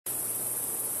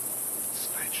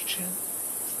nitrogen,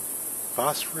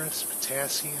 phosphorus,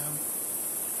 potassium,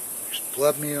 there's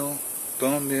blood meal,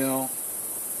 bone meal,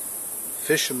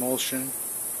 fish emulsion,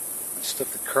 and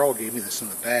stuff that Carl gave me that's in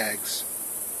the bags.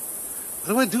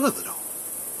 What do I do with it all?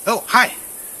 Oh, hi!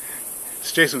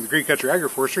 It's Jason with Green Country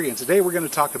Agroforestry, and today we're going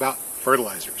to talk about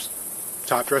fertilizers.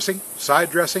 Top dressing,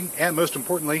 side dressing, and most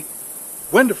importantly,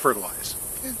 when to fertilize.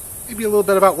 And maybe a little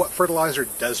bit about what fertilizer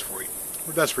does for you,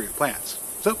 or does for your plants.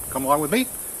 So, come along with me,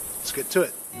 let's get to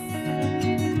it.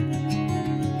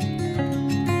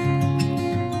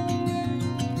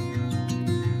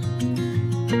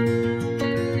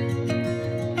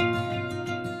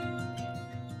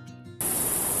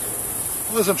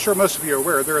 Well, as I'm sure most of you are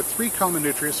aware, there are three common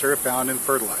nutrients that are found in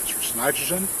fertilizers: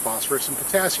 nitrogen, phosphorus, and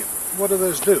potassium. What do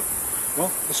those do?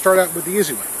 Well, let's start out with the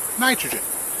easy one: nitrogen.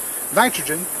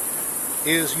 Nitrogen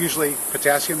is usually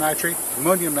potassium nitrate,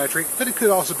 ammonium nitrate, but it could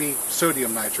also be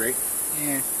sodium nitrate.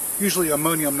 Usually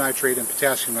ammonium nitrate and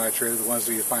potassium nitrate are the ones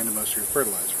that you find in most of your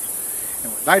fertilizers.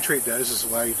 And what nitrate does is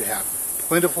allow you to have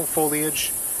plentiful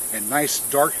foliage and nice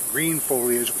dark green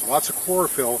foliage with lots of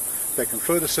chlorophyll that can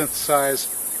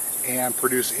photosynthesize and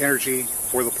produce energy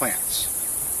for the plants.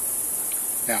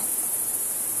 Now,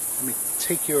 let me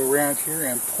take you around here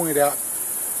and point out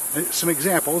some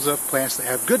examples of plants that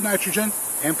have good nitrogen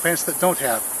and plants that don't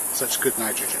have such good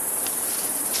nitrogen.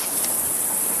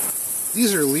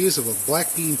 These are leaves of a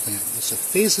black bean plant. It's a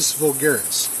Phasis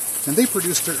vulgaris, and they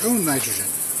produce their own nitrogen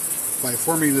by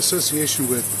forming an association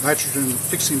with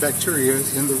nitrogen-fixing bacteria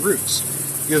in the roots.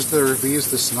 It gives their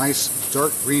leaves this nice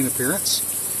dark green appearance.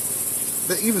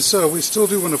 But even so, we still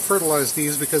do want to fertilize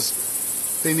these because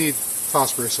they need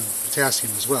phosphorus and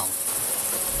potassium as well.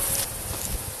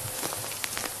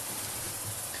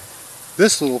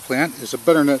 This little plant is a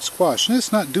butternut squash, and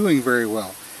it's not doing very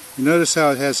well. You notice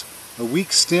how it has a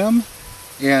weak stem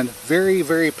and very,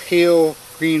 very pale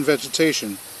green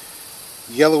vegetation,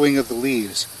 yellowing of the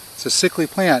leaves. It's a sickly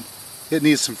plant. It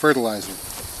needs some fertilizer.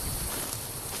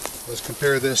 Let's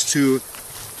compare this to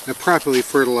a properly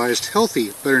fertilized, healthy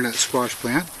butternut squash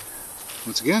plant.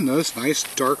 Once again, notice nice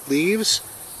dark leaves,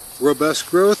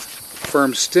 robust growth,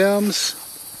 firm stems.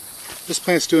 This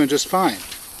plant's doing just fine.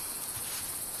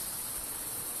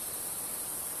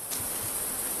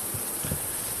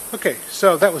 Okay,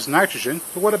 so that was nitrogen,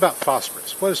 but what about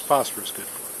phosphorus? What is phosphorus good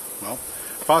for? Well,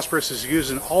 phosphorus is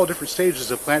used in all different stages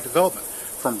of plant development,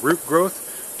 from root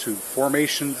growth to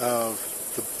formation of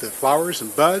the flowers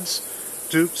and buds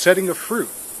to setting of fruit.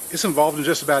 It's involved in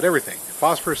just about everything.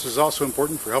 Phosphorus is also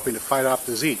important for helping to fight off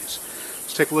disease.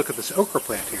 Let's take a look at this okra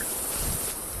plant here.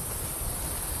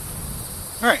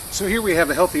 Alright, so here we have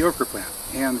a healthy okra plant,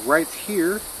 and right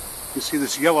here you see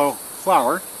this yellow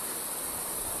flower.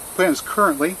 The plant is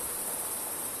currently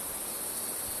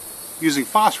using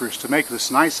phosphorus to make this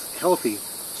nice healthy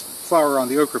flower on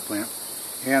the okra plant,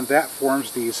 and that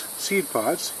forms these seed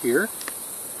pods here.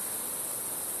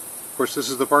 Of course, this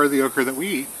is the part of the okra that we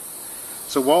eat.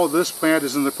 So while this plant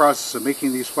is in the process of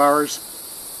making these flowers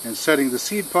and setting the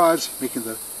seed pods, making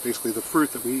basically the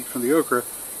fruit that we eat from the okra,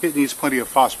 it needs plenty of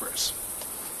phosphorus.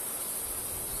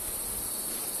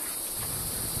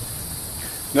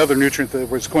 Another nutrient that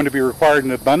was going to be required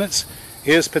in abundance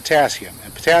is potassium.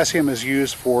 And potassium is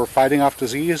used for fighting off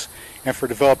disease and for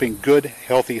developing good,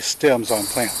 healthy stems on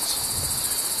plants.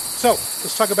 So,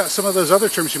 let's talk about some of those other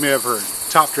terms you may have heard: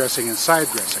 top dressing and side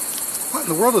dressing. What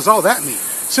in the world does all that mean?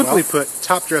 Simply put,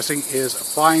 top dressing is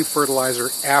applying fertilizer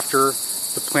after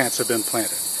the plants have been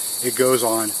planted. It goes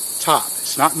on top.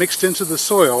 It's not mixed into the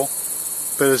soil,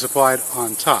 but is applied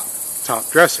on top. Top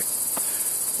dressing.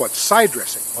 What's side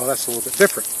dressing? Well, that's a little bit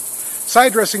different.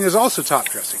 Side dressing is also top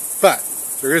dressing, but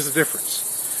there is a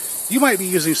difference. You might be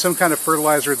using some kind of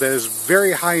fertilizer that is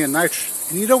very high in nitrogen,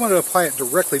 and you don't want to apply it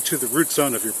directly to the root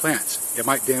zone of your plants. It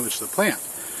might damage the plant.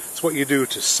 So what you do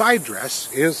to side dress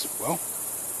is, well,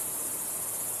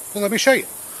 let me show you.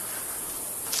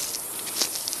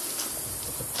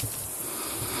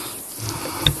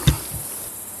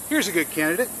 Here's a good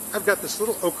candidate. I've got this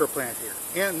little okra plant here,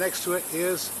 and next to it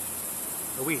is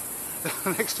a weed.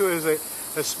 Next to it is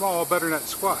a small butternut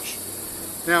squash.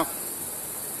 Now,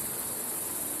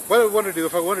 what I would want to do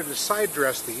if I wanted to side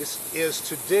dress these is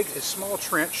to dig a small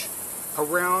trench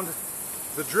around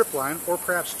the drip line, or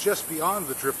perhaps just beyond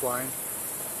the drip line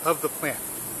of the plant.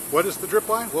 What is the drip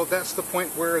line? Well, that's the point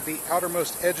where the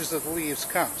outermost edges of the leaves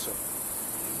come. So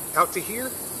out to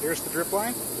here, there's the drip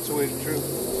line. So we drew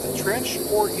a trench,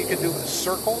 or you can do a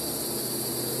circle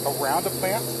around a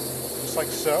plant, just like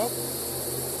so.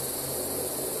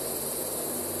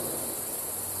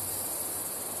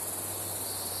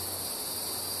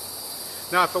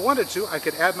 Now, if I wanted to, I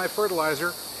could add my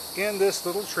fertilizer in this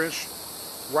little trench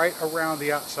right around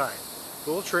the outside.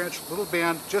 Little trench, little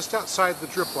band just outside the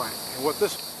drip line. And what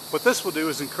this will do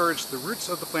is encourage the roots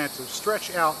of the plant to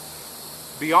stretch out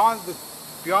beyond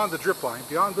the drip line,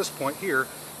 beyond this point here,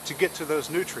 to get to those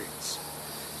nutrients.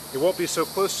 It won't be so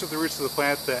close to the roots of the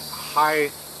plant that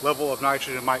high level of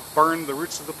nitrogen might burn the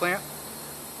roots of the plant.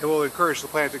 It will encourage the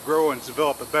plant to grow and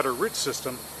develop a better root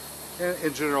system, and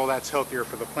in general that's healthier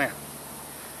for the plant.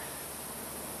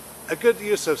 A good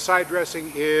use of side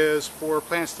dressing is for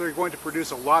plants that are going to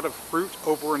produce a lot of fruit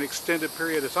over an extended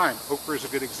period of time. Okra is a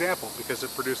good example because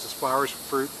it produces flowers,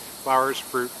 fruit, flowers,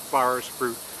 fruit, flowers,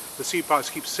 fruit. The seed pods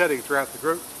keep setting throughout the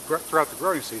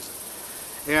growing season.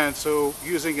 And so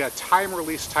using a time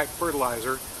release type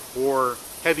fertilizer or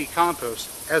heavy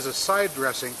compost as a side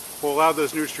dressing will allow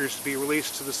those nutrients to be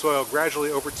released to the soil gradually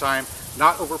over time,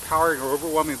 not overpowering or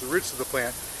overwhelming the roots of the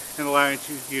plant, and allowing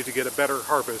you to get a better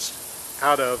harvest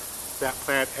out of that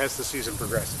plant as the season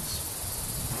progresses.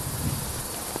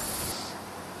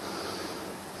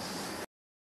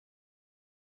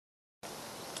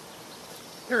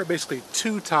 There are basically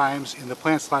two times in the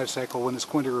plant's life cycle when it's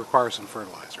going to require some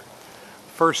fertilizer.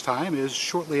 First time is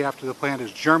shortly after the plant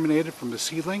is germinated from the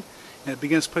seedling and it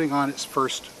begins putting on its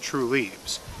first true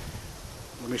leaves.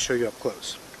 Let me show you up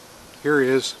close. Here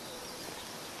is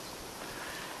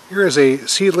a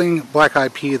seedling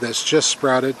black-eyed pea that's just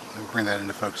sprouted. Let me bring that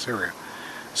into focus. There we go.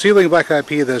 Seedling black-eyed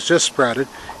pea that's just sprouted.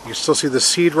 You can still see the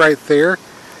seed right there,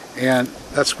 and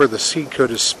that's where the seed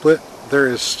coat is split. There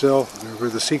is still where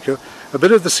the seed coat. A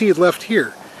bit of the seed left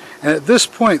here. And at this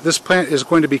point, this plant is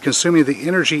going to be consuming the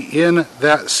energy in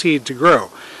that seed to grow.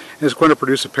 And it's going to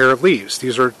produce a pair of leaves.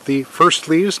 These are the first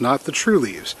leaves, not the true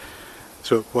leaves.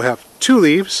 So we'll have two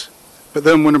leaves, but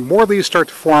then when more leaves start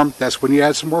to form, that's when you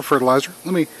add some more fertilizer.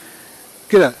 Let me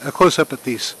get a close-up at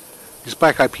these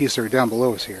black-eyed peas that are down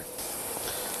below us here.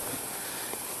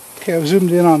 Okay, I've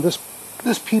zoomed in on this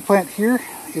pea plant here.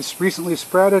 It's recently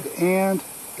sprouted and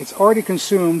it's already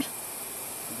consumed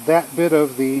that bit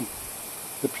of the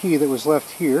pea that was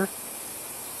left here.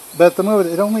 But at the moment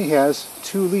it only has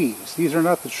two leaves. These are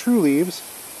not the true leaves,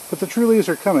 but the true leaves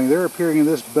are coming. They're appearing in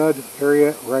this bud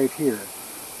area right here.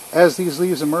 As these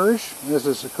leaves emerge, as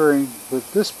is occurring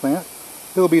with this plant,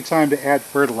 it will be time to add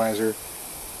fertilizer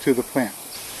to the plant.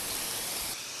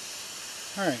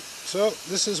 Alright, so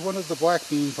this is one of the black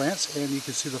bean plants, and you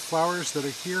can see the flowers that are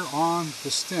here on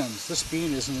the stems. This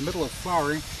bean is in the middle of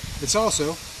flowering. It's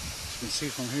also, as you can see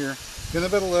from here, in the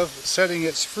middle of setting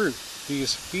its fruit,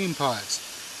 these bean pods.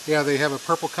 Yeah, they have a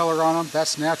purple color on them.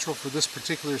 That's natural for this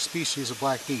particular species of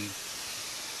black bean.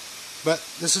 But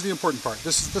this is the important part.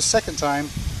 This is the second time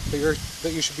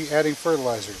that you should be adding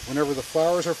fertilizer. Whenever the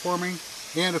flowers are forming,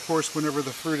 and of course whenever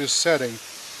the fruit is setting,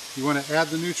 you want to add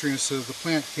the nutrients so the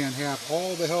plant can have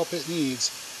all the help it needs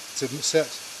to set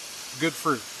good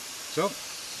fruit. So,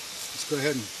 let's go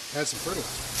ahead and add some fertilizer.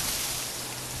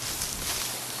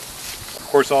 Of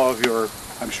course, all of you are,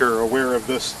 I'm sure, aware of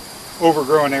this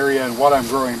overgrown area and what I'm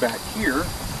growing back here,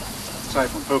 aside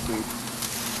from pokeweed.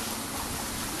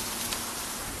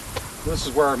 This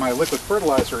is where my liquid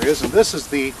fertilizer is, and this is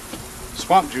the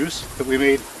swamp juice that we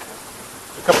made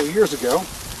a couple of years ago.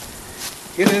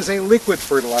 It is a liquid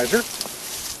fertilizer.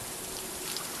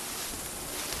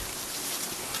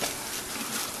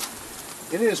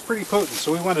 It is pretty potent,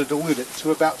 so we want to dilute it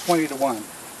to about 20 to 1.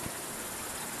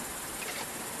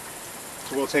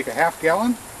 So we'll take a half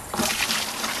gallon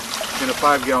in a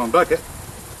 5-gallon bucket.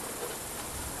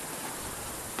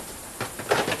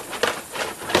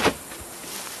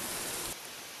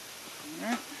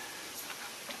 Alright.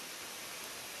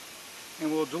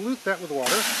 And we'll dilute that with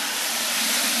water.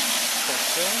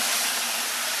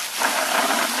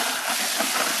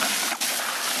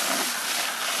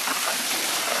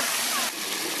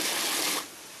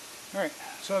 Alright,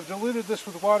 so I've diluted this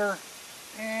with water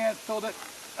and filled it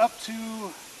up to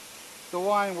the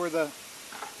line where the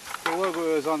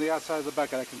logo is on the outside of the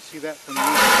bucket. I can see that from the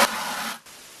inside.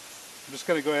 I'm just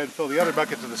going to go ahead and fill the other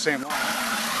bucket to the same line.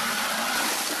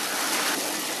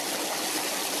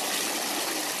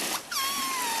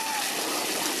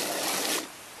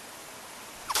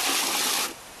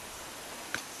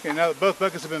 Okay, now that both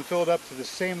buckets have been filled up to the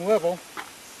same level,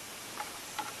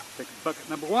 take bucket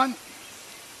number 1,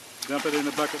 dump it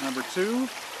into bucket number 2.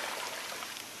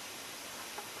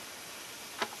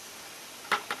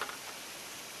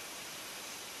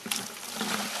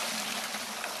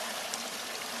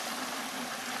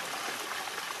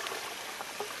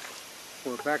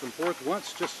 Pour it back and forth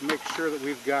once just to make sure that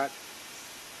we've got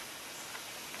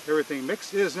everything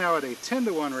mixed. It is now at a 10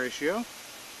 to 1 ratio.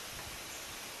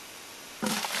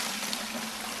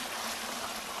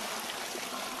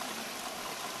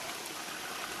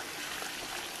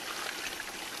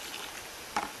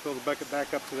 fill the bucket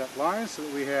back up to that line so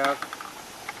that we have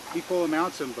equal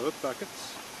amounts in both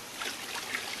buckets.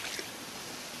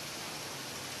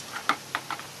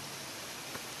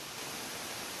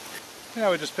 Now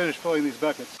we just finished filling these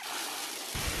buckets.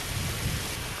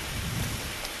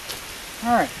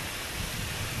 Alright,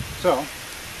 so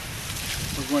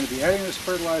we're going to be adding this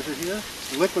fertilizer here,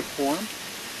 liquid form,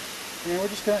 and we're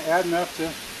just going to add enough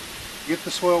to get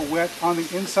the soil wet on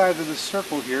the inside of the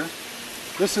circle here.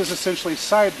 This is essentially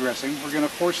side dressing. We're going to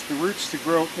force the roots to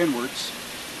grow inwards.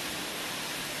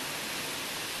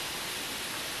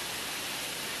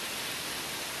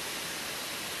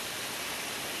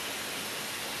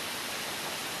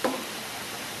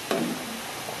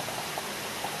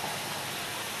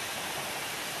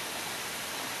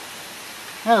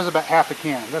 That is about half a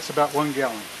can. That's about 1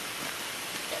 gallon.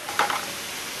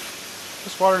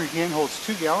 This watering can holds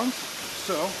 2 gallons,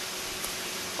 so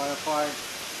if I apply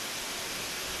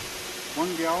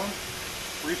 1 gallon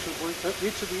for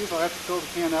each of these, I'll have to fill the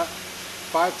can up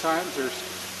 5 times. There's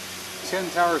 10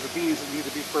 towers of beans that need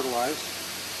to be fertilized.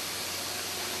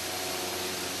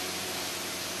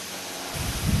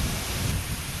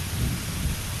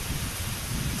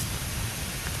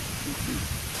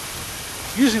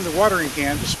 Using the watering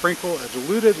can to sprinkle a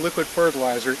diluted liquid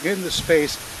fertilizer in the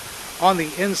space on the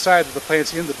inside of the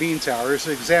plants in the bean tower is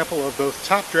an example of both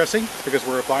top dressing, because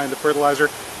we're applying the fertilizer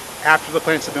after the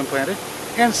plants have been planted,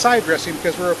 and side dressing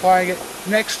because we're applying it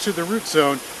next to the root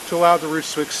zone to allow the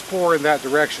roots to explore in that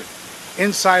direction.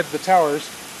 Inside the towers,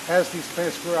 as these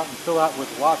plants grow out and fill out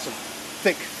with lots of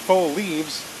thick faux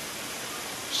leaves,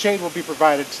 shade will be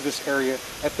provided to this area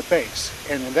at the base,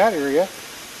 and in that area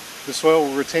the soil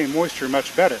will retain moisture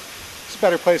much better. It's a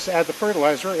better place to add the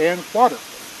fertilizer and water.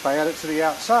 If I add it to the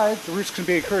outside, the roots can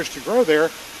be encouraged to grow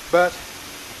there, but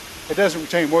it doesn't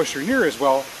retain moisture near as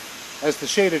well as the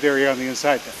shaded area on the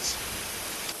inside does.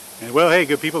 And well, hey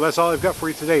good people, that's all I've got for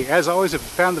you today. As always, if you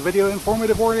found the video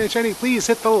informative or entertaining, please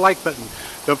hit the like button.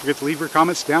 Don't forget to leave your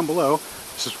comments down below.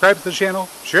 Subscribe to the channel,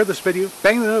 share this video,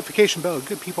 bang the notification bell.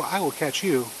 Good people, I will catch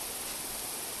you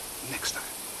next time.